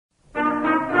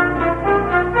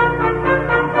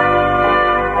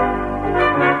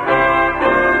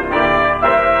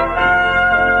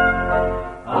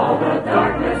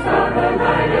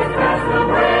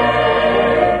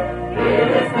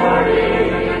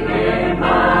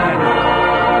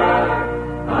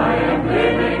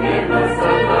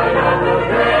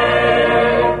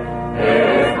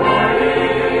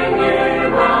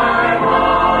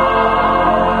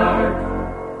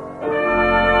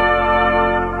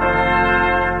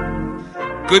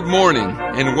Good morning,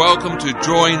 and welcome to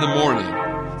Joy in the Morning.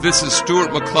 This is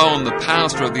Stuart McClellan, the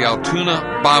pastor of the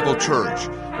Altoona Bible Church.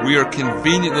 We are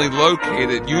conveniently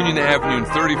located at Union Avenue and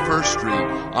 31st Street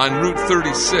on Route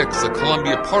 36, the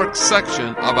Columbia Park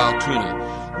section of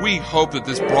Altoona. We hope that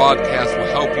this broadcast will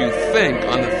help you think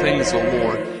on the things of the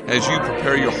Lord as you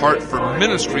prepare your heart for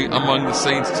ministry among the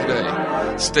saints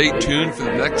today. Stay tuned for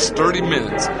the next 30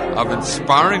 minutes of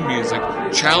inspiring music,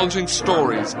 challenging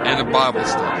stories, and a Bible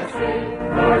study.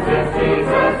 Lord, Jesus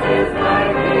is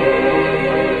my name.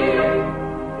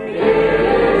 It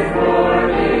is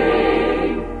morning.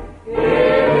 It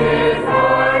is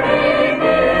morning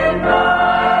in my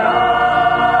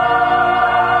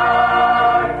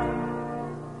heart.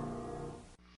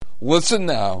 Listen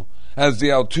now as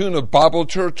the Altoona Bible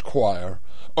Church Choir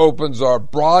opens our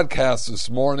broadcast this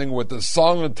morning with the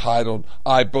song entitled,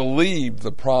 I Believe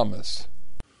the Promise.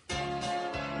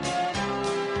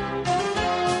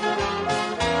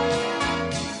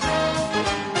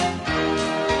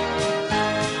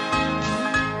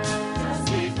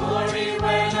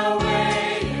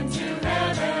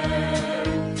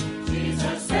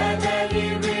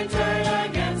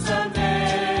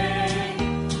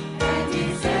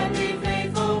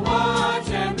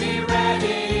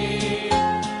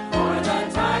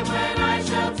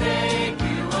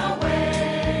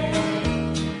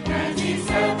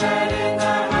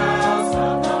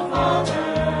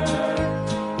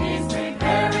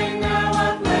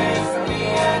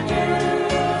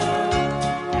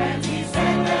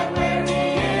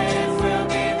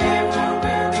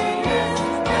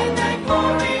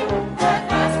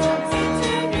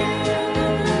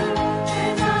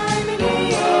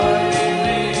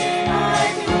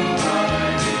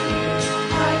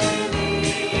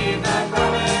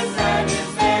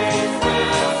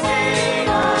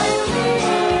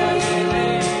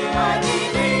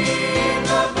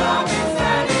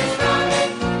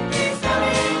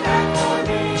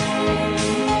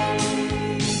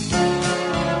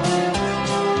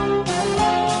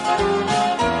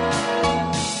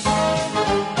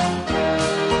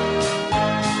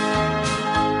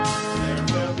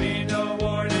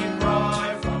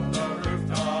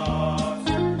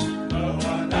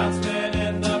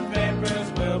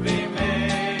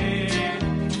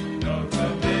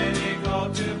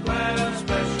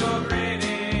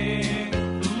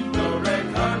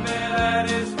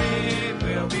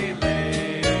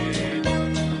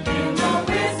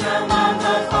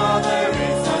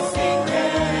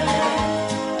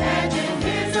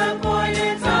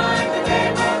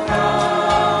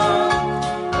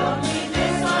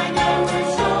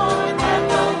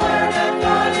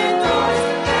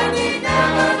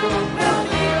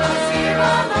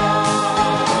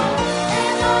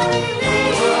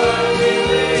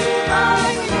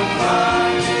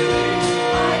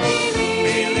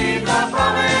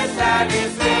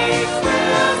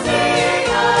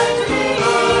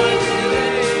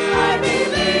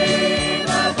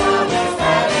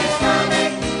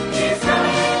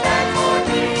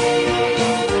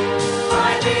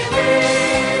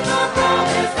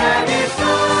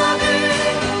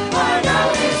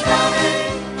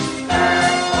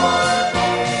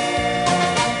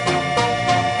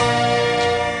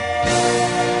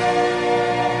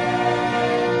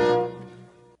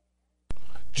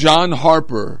 John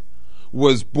Harper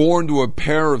was born to a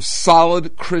pair of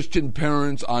solid Christian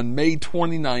parents on May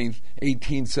 29,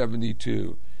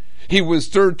 1872. He was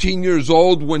 13 years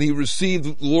old when he received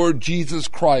the Lord Jesus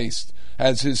Christ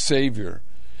as his Savior.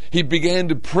 He began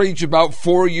to preach about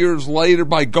 4 years later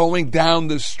by going down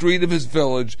the street of his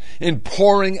village and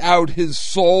pouring out his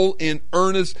soul in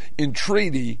earnest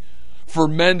entreaty for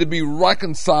men to be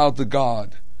reconciled to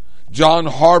God. John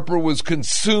Harper was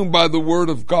consumed by the Word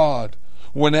of God.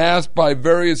 When asked by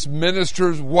various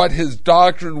ministers what his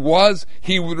doctrine was,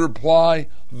 he would reply,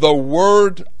 the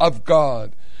Word of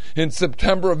God. In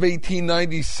September of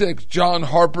 1896, John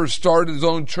Harper started his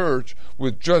own church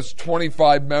with just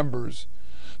 25 members.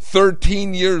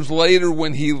 13 years later,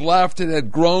 when he left, it had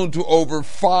grown to over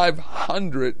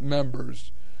 500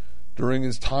 members. During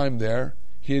his time there,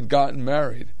 he had gotten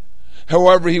married.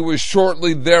 However, he was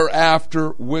shortly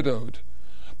thereafter widowed.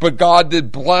 But God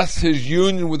did bless his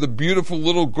union with a beautiful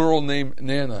little girl named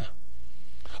Nana.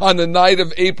 On the night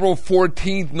of April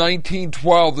 14,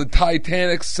 1912, the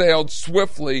Titanic sailed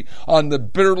swiftly on the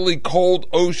bitterly cold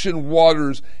ocean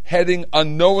waters, heading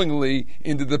unknowingly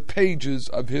into the pages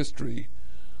of history.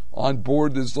 On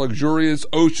board this luxurious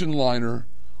ocean liner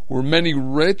were many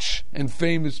rich and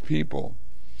famous people.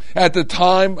 At the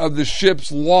time of the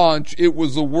ship's launch, it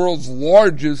was the world's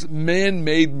largest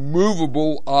man-made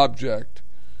movable object.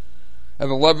 At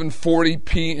 11:40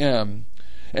 p.m.,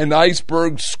 An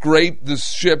iceberg scraped the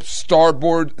ship's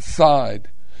starboard side,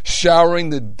 showering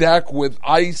the deck with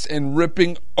ice and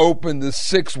ripping open the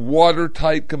 6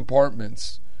 watertight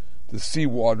compartments. The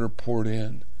seawater poured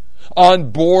in.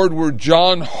 On board were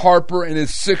John Harper and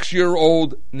his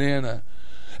 6-year-old Nana.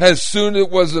 As soon as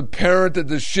it was apparent that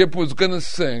the ship was going to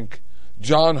sink,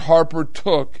 John Harper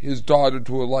took his daughter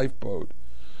to a lifeboat.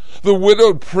 The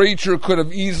widowed preacher could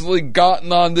have easily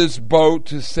gotten on this boat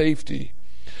to safety.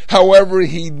 However,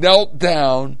 he knelt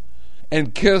down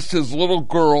and kissed his little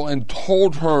girl and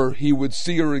told her he would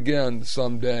see her again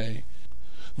someday.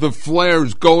 The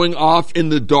flares going off in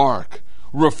the dark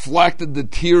reflected the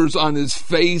tears on his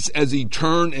face as he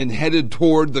turned and headed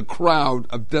toward the crowd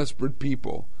of desperate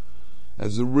people.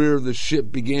 As the rear of the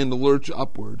ship began to lurch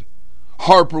upward,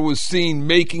 Harper was seen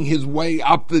making his way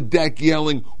up the deck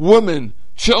yelling, "Women,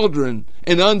 children,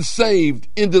 and unsaved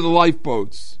into the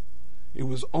lifeboats." It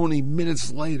was only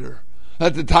minutes later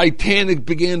that the Titanic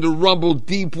began to rumble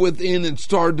deep within and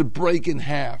started to break in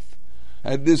half.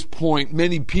 At this point,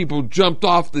 many people jumped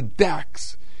off the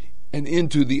decks and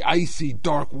into the icy,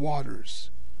 dark waters.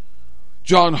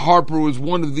 John Harper was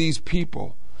one of these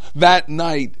people. That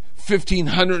night,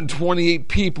 1,528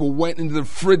 people went into the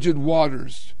frigid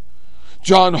waters.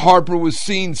 John Harper was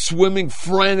seen swimming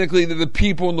frantically to the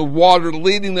people in the water,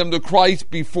 leading them to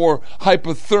Christ before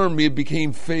hypothermia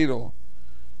became fatal.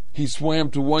 He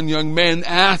swam to one young man and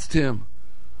asked him,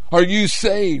 "Are you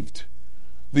saved?"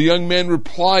 The young man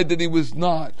replied that he was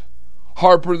not.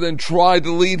 Harper then tried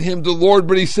to lead him to the Lord,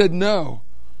 but he said no.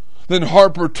 Then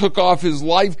Harper took off his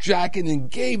life jacket and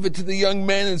gave it to the young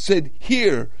man and said,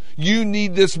 "Here, you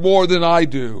need this more than I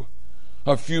do."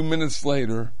 A few minutes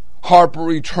later, Harper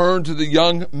returned to the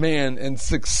young man and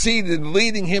succeeded in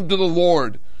leading him to the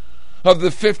Lord. Of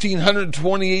the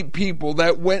 1,528 people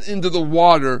that went into the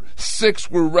water,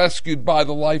 6 were rescued by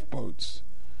the lifeboats.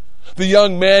 The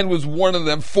young man was one of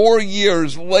them. 4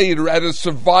 years later, at a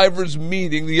survivors'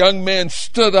 meeting, the young man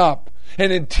stood up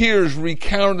and in tears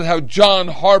recounted how John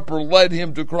Harper led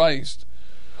him to Christ.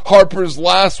 Harper's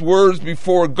last words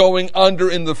before going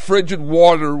under in the frigid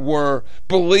water were,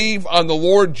 "Believe on the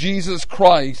Lord Jesus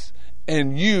Christ,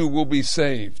 and you will be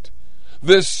saved."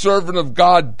 This servant of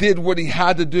God did what he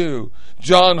had to do.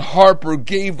 John Harper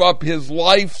gave up his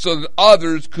life so that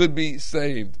others could be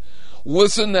saved.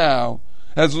 Listen now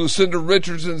as Lucinda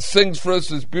Richardson sings for us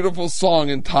this beautiful song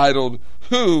entitled,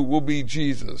 "Who Will Be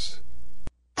Jesus?"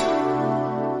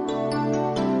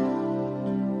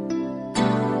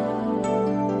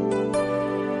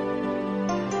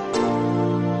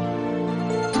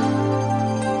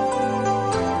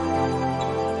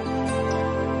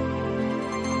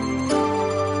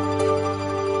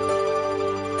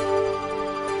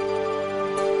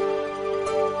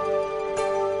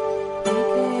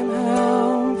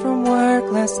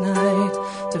 Last night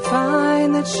to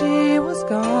find that she was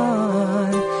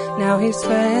gone. Now he's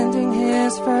spending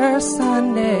his first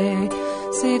Sunday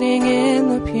sitting in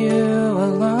the pew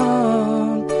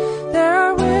alone. There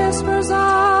are whispers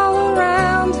all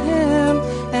around him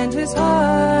and his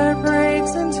heart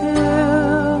breaks in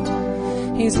two.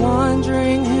 He's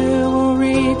wondering who will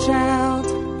reach out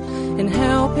and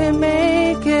help him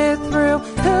make it through.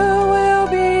 Who will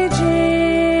be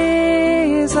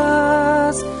Jesus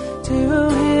to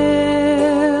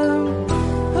him?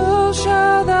 Who'll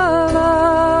show the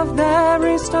love that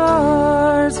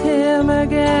restores him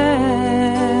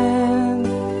again?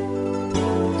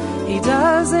 He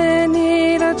doesn't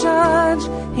need a judge,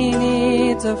 he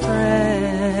needs a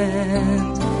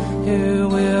friend. Who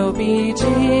will be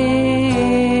Jesus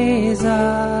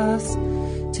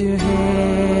to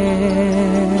him?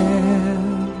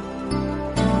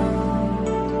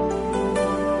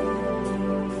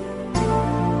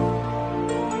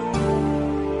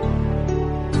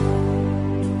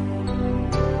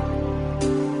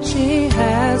 She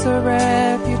has a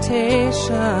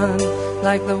reputation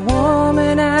like the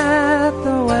woman at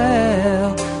the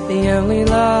well. The only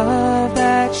love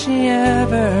that she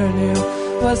ever knew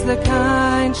was the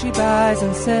kind she buys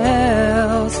and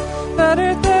sells. But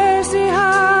her thirsty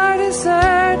heart is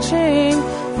searching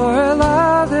for a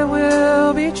love that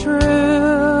will be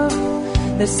true.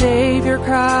 The Savior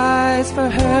cries for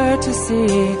her to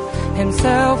see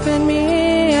himself in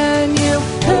me and you.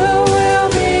 Who will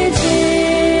be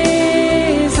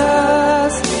Jesus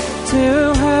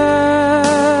to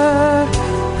her?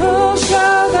 Who'll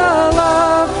show the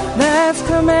love that's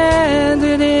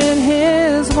commanded in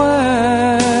his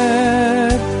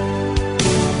word?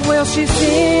 Will she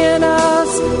see in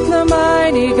us the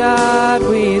mighty God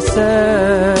we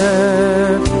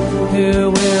serve?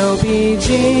 Who will be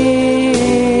Jesus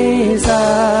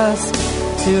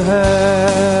to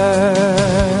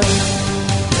her.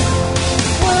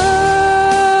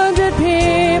 100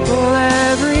 people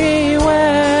everywhere,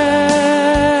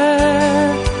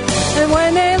 and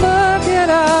when they look at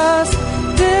us,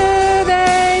 do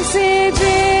they see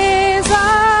Jesus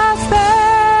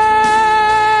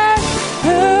there?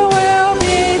 Who will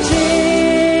be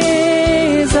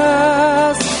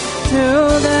Jesus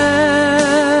to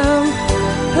them?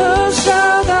 Who'll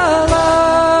show the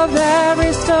love that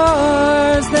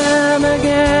restores them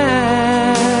again?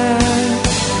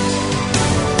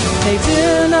 They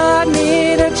do not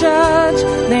need a judge,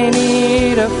 they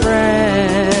need a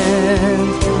friend.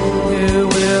 Who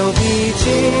will be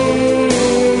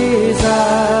Jesus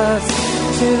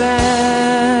to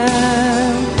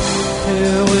them?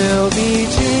 Who will be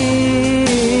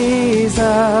Jesus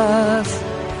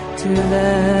to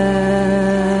them?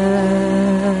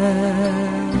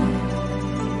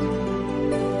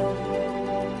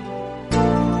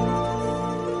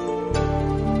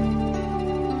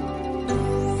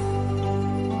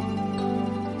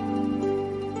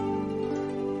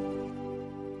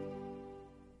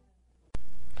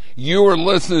 You are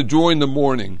listening to Joy in the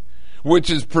Morning, which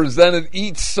is presented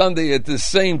each Sunday at the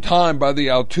same time by the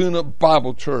Altoona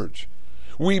Bible Church.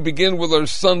 We begin with our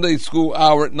Sunday school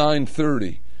hour at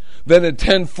 9:30. Then at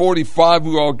 10:45,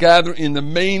 we all gather in the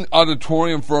main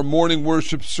auditorium for our morning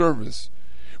worship service.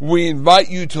 We invite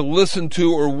you to listen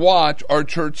to or watch our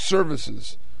church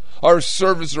services. Our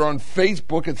services are on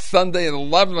Facebook at Sunday at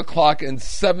 11 o'clock and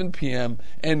 7 p.m.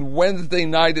 and Wednesday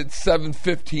night at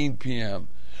 7:15 p.m.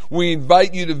 We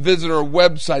invite you to visit our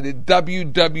website at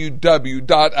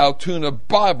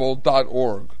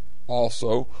www.altoonabible.org.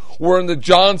 Also, we're in the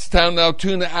Johnstown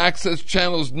Altoona Access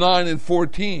Channels 9 and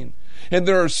 14. And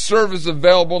there are services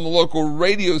available on the local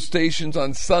radio stations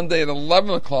on Sunday at 11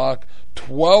 o'clock,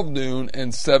 12 noon,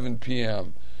 and 7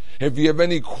 p.m. If you have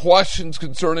any questions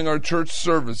concerning our church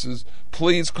services,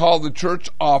 please call the church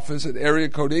office at area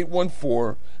code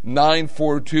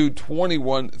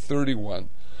 814-942-2131.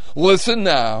 Listen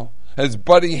now as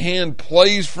Buddy Hand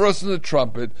plays for us on the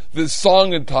trumpet this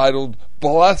song entitled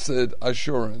Blessed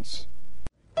Assurance.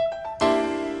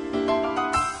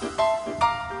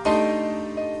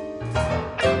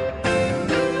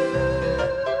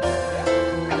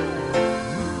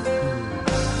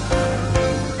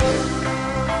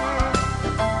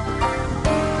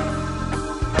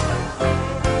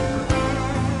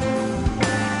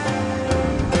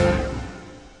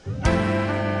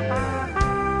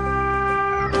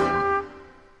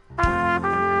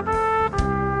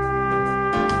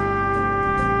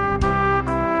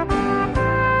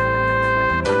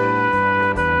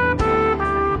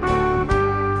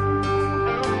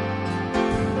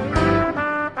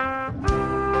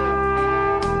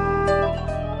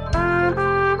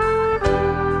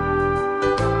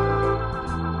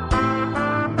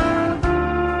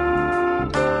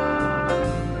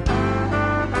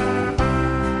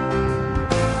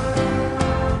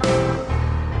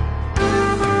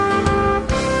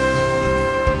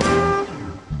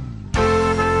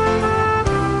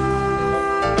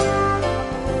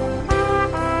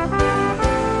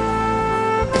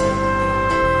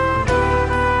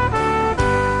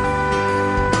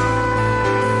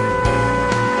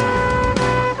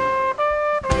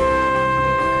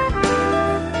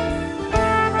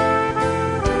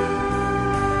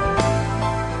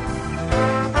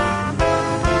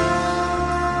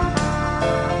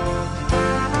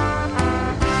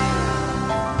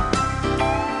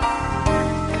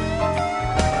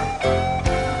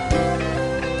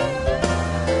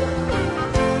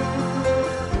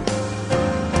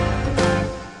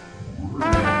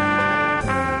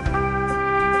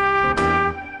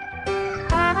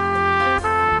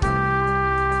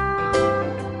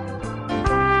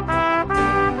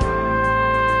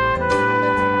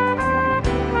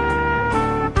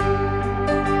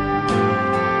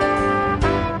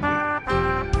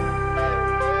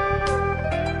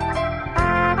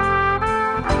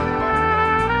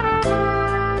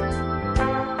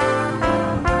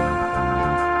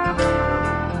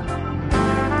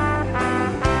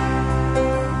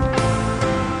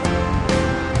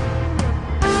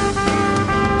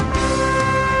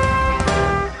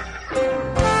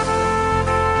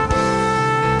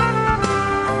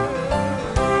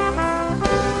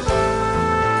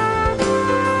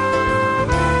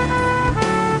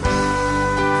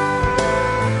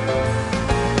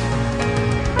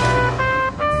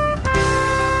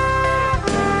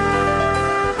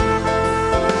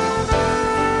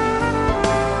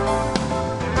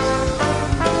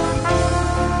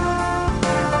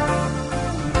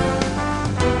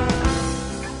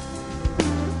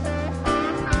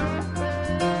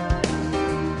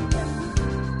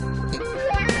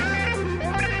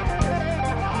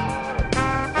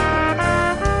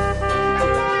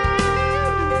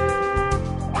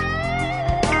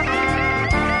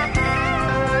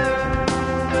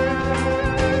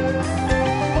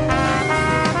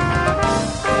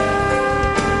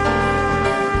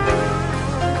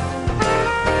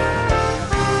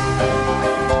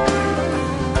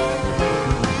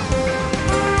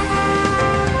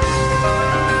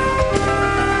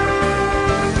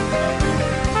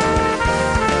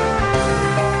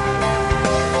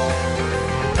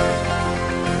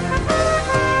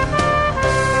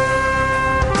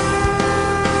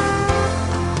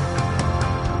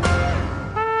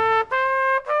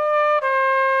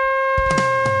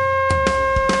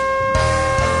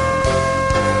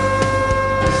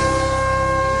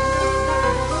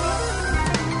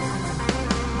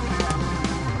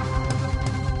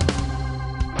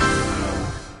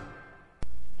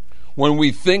 When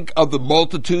we think of the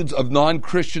multitudes of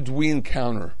non-Christians we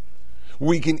encounter,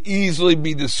 we can easily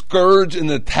be discouraged in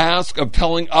the task of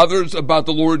telling others about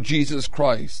the Lord Jesus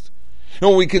Christ. And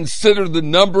when we consider the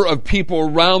number of people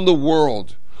around the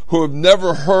world who have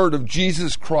never heard of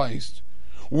Jesus Christ,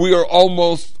 we are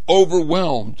almost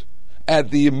overwhelmed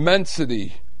at the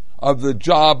immensity of the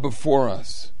job before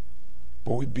us.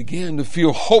 But we begin to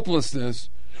feel hopelessness.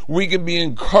 We can be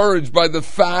encouraged by the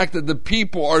fact that the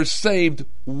people are saved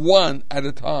one at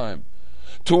a time.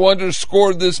 To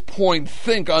underscore this point,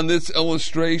 think on this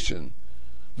illustration.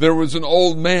 There was an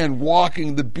old man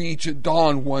walking the beach at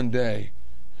dawn one day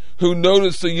who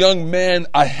noticed a young man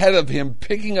ahead of him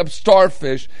picking up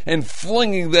starfish and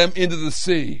flinging them into the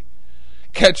sea.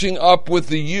 Catching up with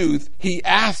the youth, he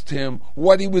asked him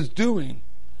what he was doing.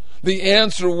 The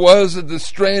answer was that the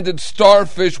stranded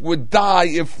starfish would die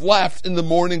if left in the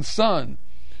morning sun.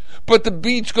 But the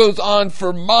beach goes on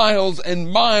for miles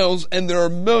and miles, and there are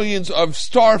millions of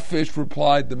starfish,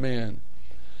 replied the man.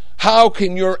 How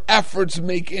can your efforts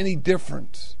make any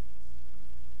difference?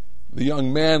 The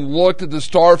young man looked at the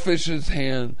starfish's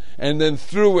hand and then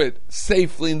threw it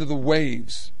safely into the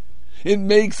waves. It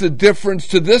makes a difference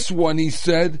to this one, he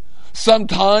said.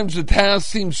 Sometimes the task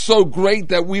seems so great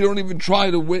that we don't even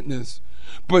try to witness.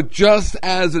 But just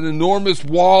as an enormous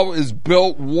wall is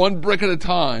built one brick at a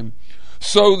time,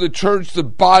 so the church, the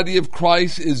body of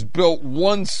Christ, is built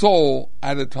one soul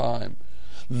at a time.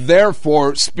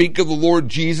 Therefore, speak of the Lord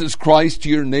Jesus Christ to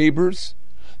your neighbors.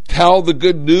 Tell the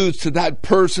good news to that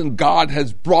person God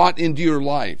has brought into your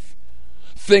life.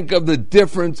 Think of the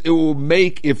difference it will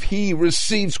make if he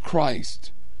receives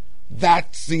Christ.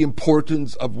 That's the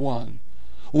importance of one.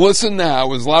 Listen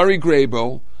now as Larry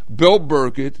Grabo, Bill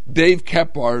Burkett, Dave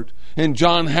Kephart, and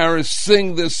John Harris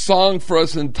sing this song for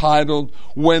us entitled,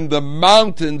 When the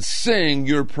Mountains Sing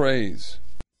Your Praise.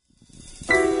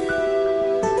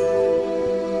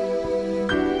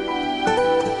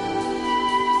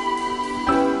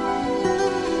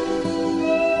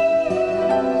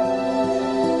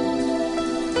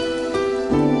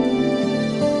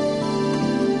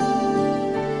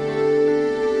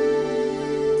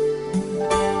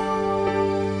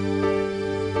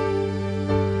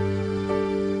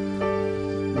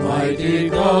 Mighty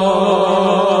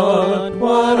God,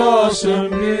 what awesome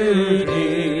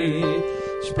beauty,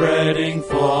 spreading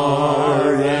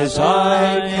far as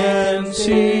I can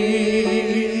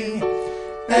see.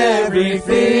 Every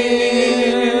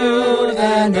field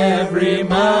and every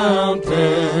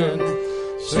mountain,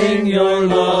 sing your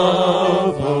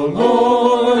love, O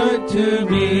Lord, to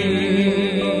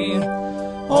me.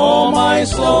 All my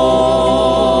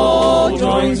soul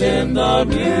joins in the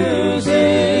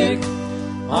music,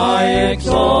 I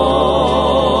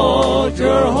exalt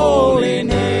your holy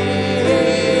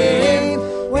name.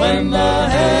 When the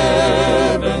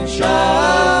heavens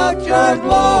shout your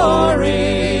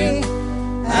glory,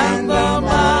 and the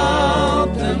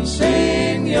mountains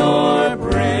sing your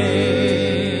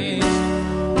praise.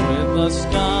 With the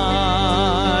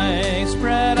sky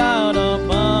spread out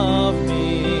above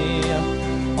me,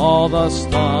 all the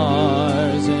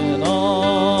stars in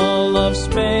all of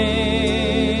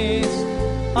space,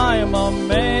 I am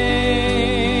amazed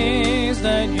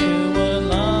that you would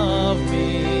love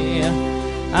me,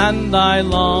 and I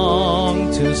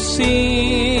long to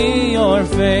see your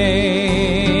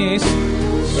face.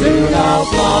 Soon I'll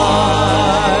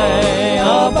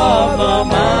fly above the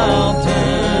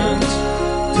mountains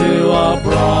to a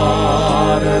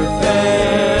broader,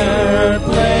 fairer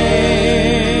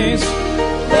place.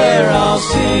 There I'll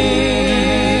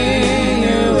see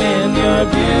you in your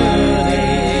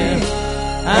beauty,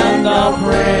 and I'll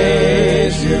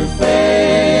praise you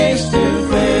face to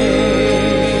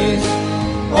face.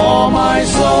 All my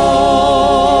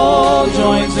soul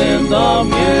joins in the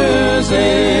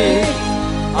music,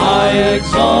 I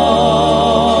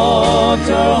exalt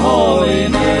your holy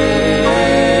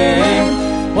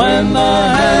name. When the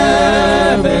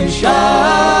heavens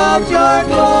shout your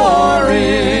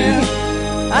glory,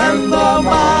 and the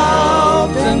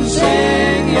mountains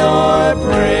sing your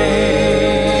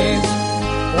praise.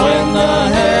 When the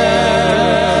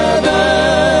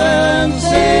heavens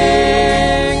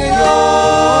sing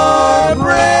your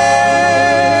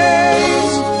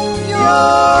praise,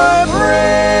 your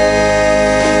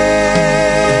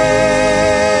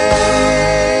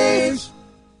praise.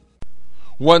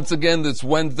 Once again this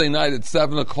Wednesday night at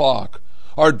 7 o'clock,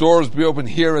 our doors will be open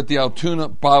here at the Altoona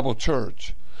Bible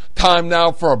Church. Time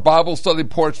now for our Bible study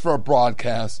porch for our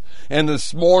broadcast. And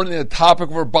this morning the topic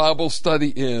of our Bible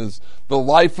study is the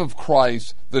life of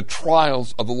Christ, the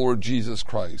trials of the Lord Jesus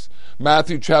Christ.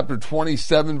 Matthew chapter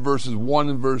 27 verses 1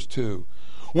 and verse 2.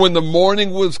 When the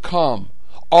morning was come,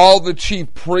 all the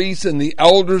chief priests and the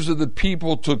elders of the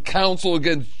people took counsel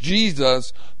against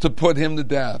Jesus to put him to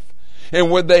death.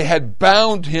 And when they had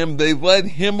bound him, they led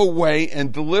him away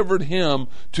and delivered him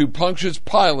to Pontius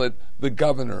Pilate, the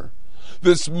governor.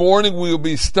 This morning we will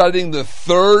be studying the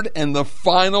third and the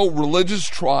final religious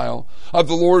trial of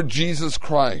the Lord Jesus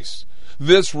Christ.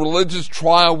 This religious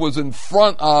trial was in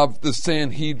front of the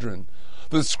Sanhedrin.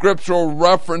 The scriptural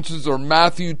references are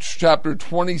Matthew chapter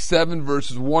 27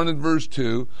 verses 1 and verse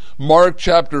 2, Mark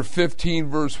chapter 15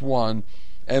 verse 1,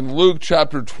 and Luke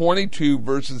chapter 22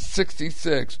 verses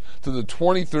 66 to the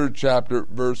 23rd chapter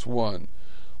verse 1.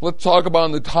 Let's talk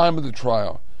about the time of the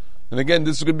trial. And again,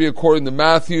 this is going to be according to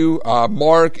Matthew,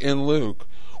 Mark, and Luke.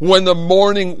 When the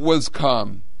morning was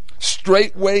come,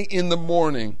 straightway in the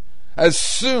morning, as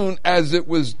soon as it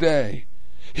was day,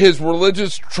 his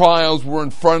religious trials were in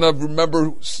front of,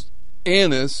 remember,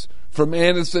 Annas. From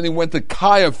Annas, then he went to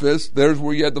Caiaphas. There's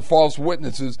where you had the false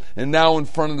witnesses. And now in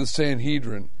front of the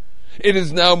Sanhedrin. It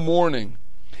is now morning.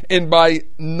 And by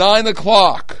 9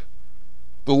 o'clock,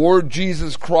 the Lord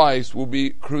Jesus Christ will be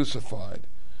crucified.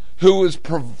 Who is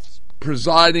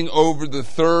presiding over the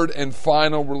third and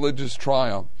final religious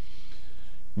trial?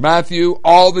 Matthew,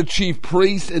 all the chief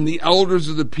priests and the elders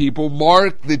of the people.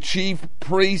 Mark, the chief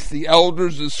priests, the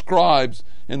elders, the scribes,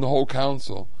 and the whole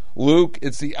council. Luke,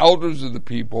 it's the elders of the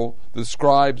people, the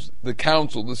scribes, the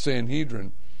council, the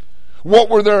Sanhedrin. What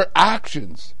were their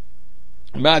actions?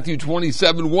 Matthew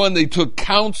 27:1, they took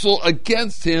counsel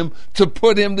against him to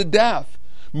put him to death.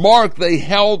 Mark, they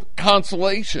held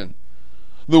consolation.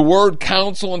 The word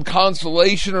counsel and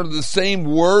consolation are the same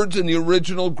words in the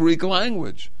original Greek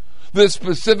language. This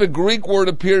specific Greek word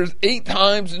appears 8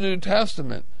 times in the New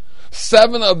Testament.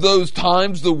 7 of those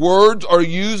times the words are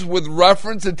used with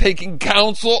reference to taking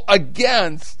counsel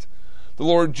against the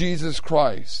Lord Jesus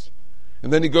Christ.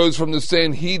 And then he goes from the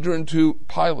Sanhedrin to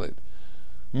Pilate.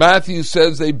 Matthew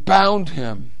says they bound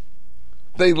him.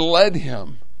 They led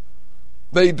him.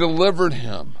 They delivered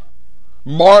him.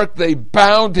 Mark, they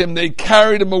bound him. They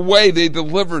carried him away. They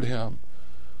delivered him.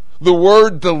 The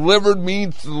word delivered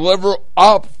means to deliver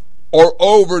up or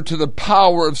over to the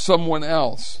power of someone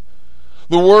else.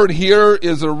 The word here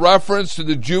is a reference to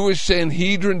the Jewish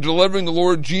Sanhedrin delivering the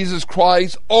Lord Jesus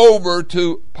Christ over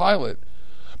to Pilate.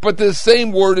 But this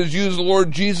same word is used of the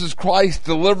Lord Jesus Christ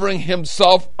delivering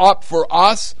himself up for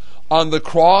us on the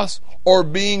cross or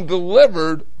being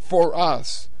delivered for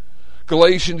us.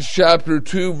 Galatians chapter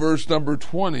 2 verse number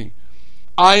 20.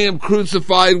 I am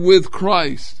crucified with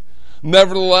Christ.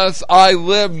 Nevertheless, I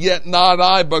live, yet not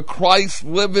I, but Christ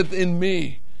liveth in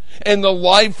me. And the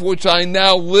life which I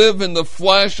now live in the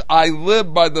flesh, I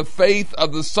live by the faith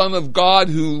of the Son of God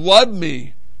who loved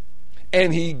me.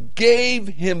 And he gave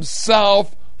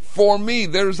himself for me.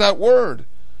 There's that word.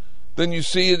 Then you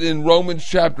see it in Romans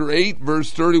chapter 8, verse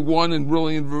 31, and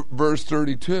really in verse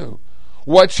 32.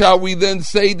 What shall we then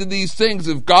say to these things?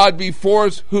 If God be for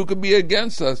us, who can be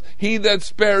against us? He that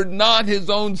spared not his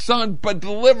own son, but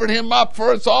delivered him up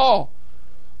for us all.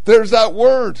 There's that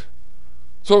word.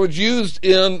 So it's used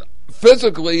in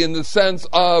physically in the sense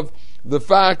of the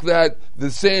fact that the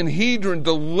Sanhedrin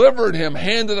delivered him,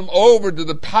 handed him over to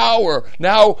the power.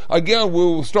 Now, again, we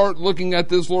will start looking at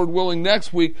this, Lord willing,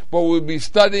 next week, but we'll be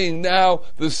studying now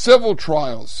the civil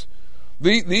trials.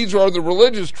 These are the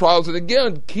religious trials. And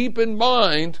again, keep in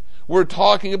mind, we're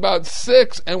talking about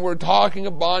 6, and we're talking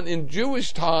about in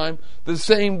Jewish time the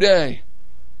same day.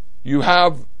 You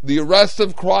have the arrest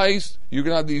of Christ, you're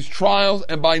going to have these trials,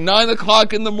 and by 9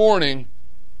 o'clock in the morning,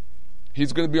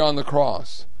 he's going to be on the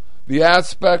cross. The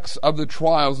aspects of the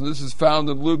trials, and this is found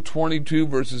in Luke 22,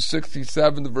 verses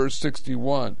 67 to verse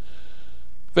 61.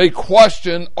 They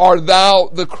question, "Art thou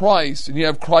the Christ?" And you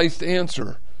have Christ's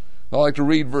answer. I like to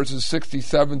read verses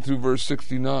 67 through verse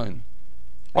 69.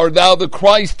 "Art thou the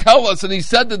Christ? Tell us." And he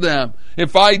said to them,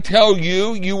 "If I tell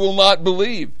you, you will not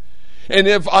believe. And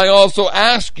if I also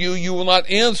ask you, you will not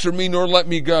answer me nor let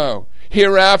me go.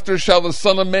 Hereafter shall the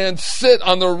Son of Man sit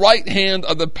on the right hand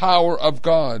of the power of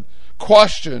God."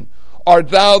 Question, "Art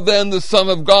thou then the Son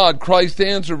of God?" Christ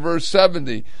answered, verse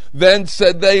 70. Then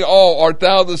said they all, "Art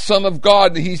thou the Son of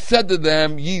God?" And he said to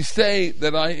them, "Ye say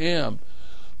that I am."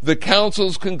 The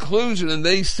council's conclusion, and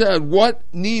they said, "What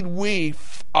need we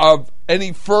of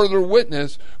any further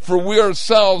witness? For we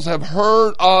ourselves have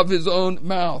heard of his own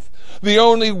mouth." The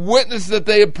only witness that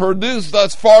they have produced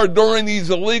thus far during these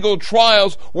illegal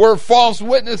trials were false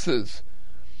witnesses.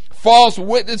 False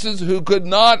witnesses who could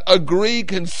not agree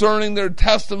concerning their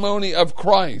testimony of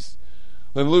Christ.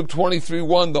 Then Luke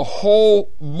 23:1, the whole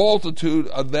multitude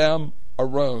of them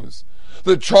arose.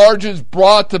 The charges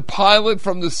brought to Pilate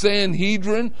from the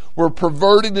Sanhedrin were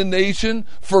perverting the nation,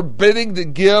 forbidding to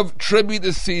give tribute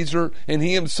to Caesar, and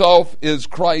he himself is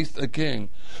Christ a king.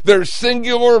 Their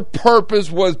singular purpose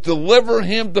was deliver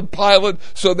him to Pilate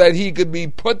so that he could be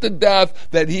put to death,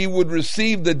 that he would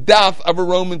receive the death of a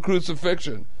Roman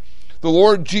crucifixion. The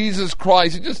Lord Jesus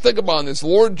Christ, just think about this,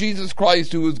 Lord Jesus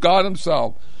Christ, who is God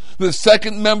himself, the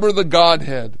second member of the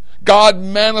Godhead, God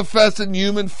manifested in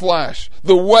human flesh,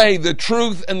 the way, the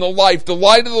truth, and the life, the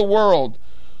light of the world,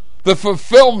 the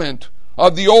fulfillment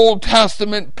of the Old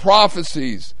Testament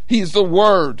prophecies. He's the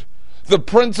Word, the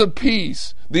Prince of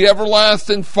Peace, the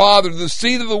everlasting Father, the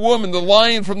seed of the woman, the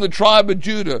Lion from the tribe of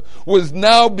Judah, was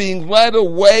now being led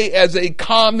away as a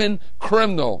common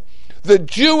criminal. The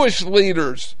Jewish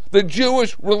leaders, the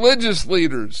Jewish religious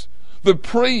leaders, the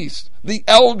priests, the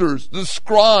elders, the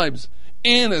scribes,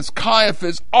 Annas,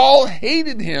 Caiaphas, all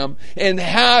hated him and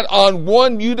had on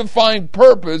one unifying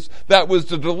purpose, that was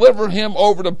to deliver him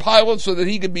over to Pilate so that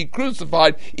he could be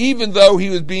crucified, even though he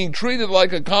was being treated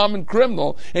like a common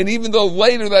criminal, and even though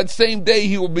later that same day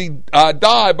he will be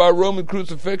die by Roman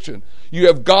crucifixion. You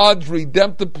have God's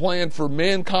redemptive plan for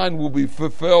mankind will be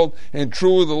fulfilled, and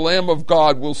truly the Lamb of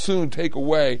God will soon take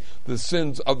away the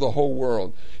sins of the whole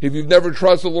world. If you've never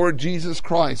trusted the Lord Jesus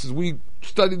Christ, as we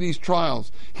study these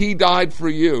trials, he died for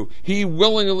you. He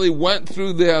willingly went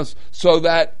through this so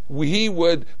that he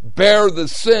would bear the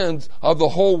sins of the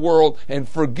whole world and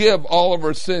forgive all of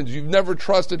our sins. You've never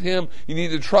trusted him. You need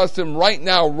to trust him right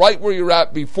now, right where you're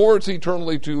at, before it's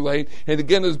eternally too late. And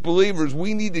again, as believers,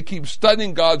 we need to keep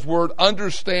studying God's word,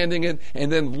 understanding it,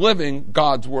 and then living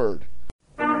God's word.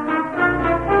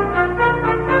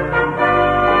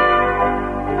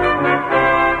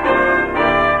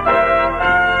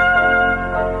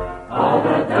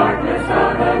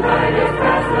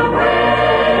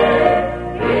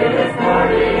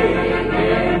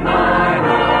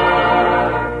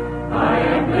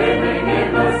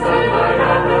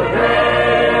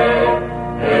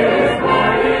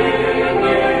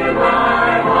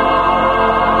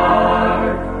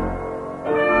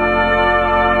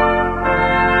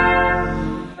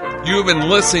 You have been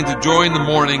listening to Joy in the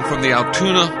Morning from the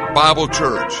Altoona Bible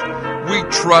Church. We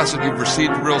trust that you've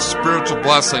received a real spiritual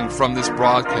blessing from this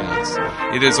broadcast.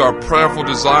 It is our prayerful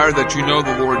desire that you know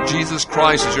the Lord Jesus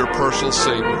Christ is your personal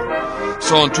Savior.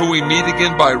 So until we meet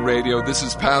again by radio, this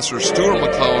is Pastor Stuart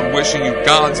McClellan wishing you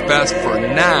God's best for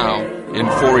now and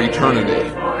for eternity.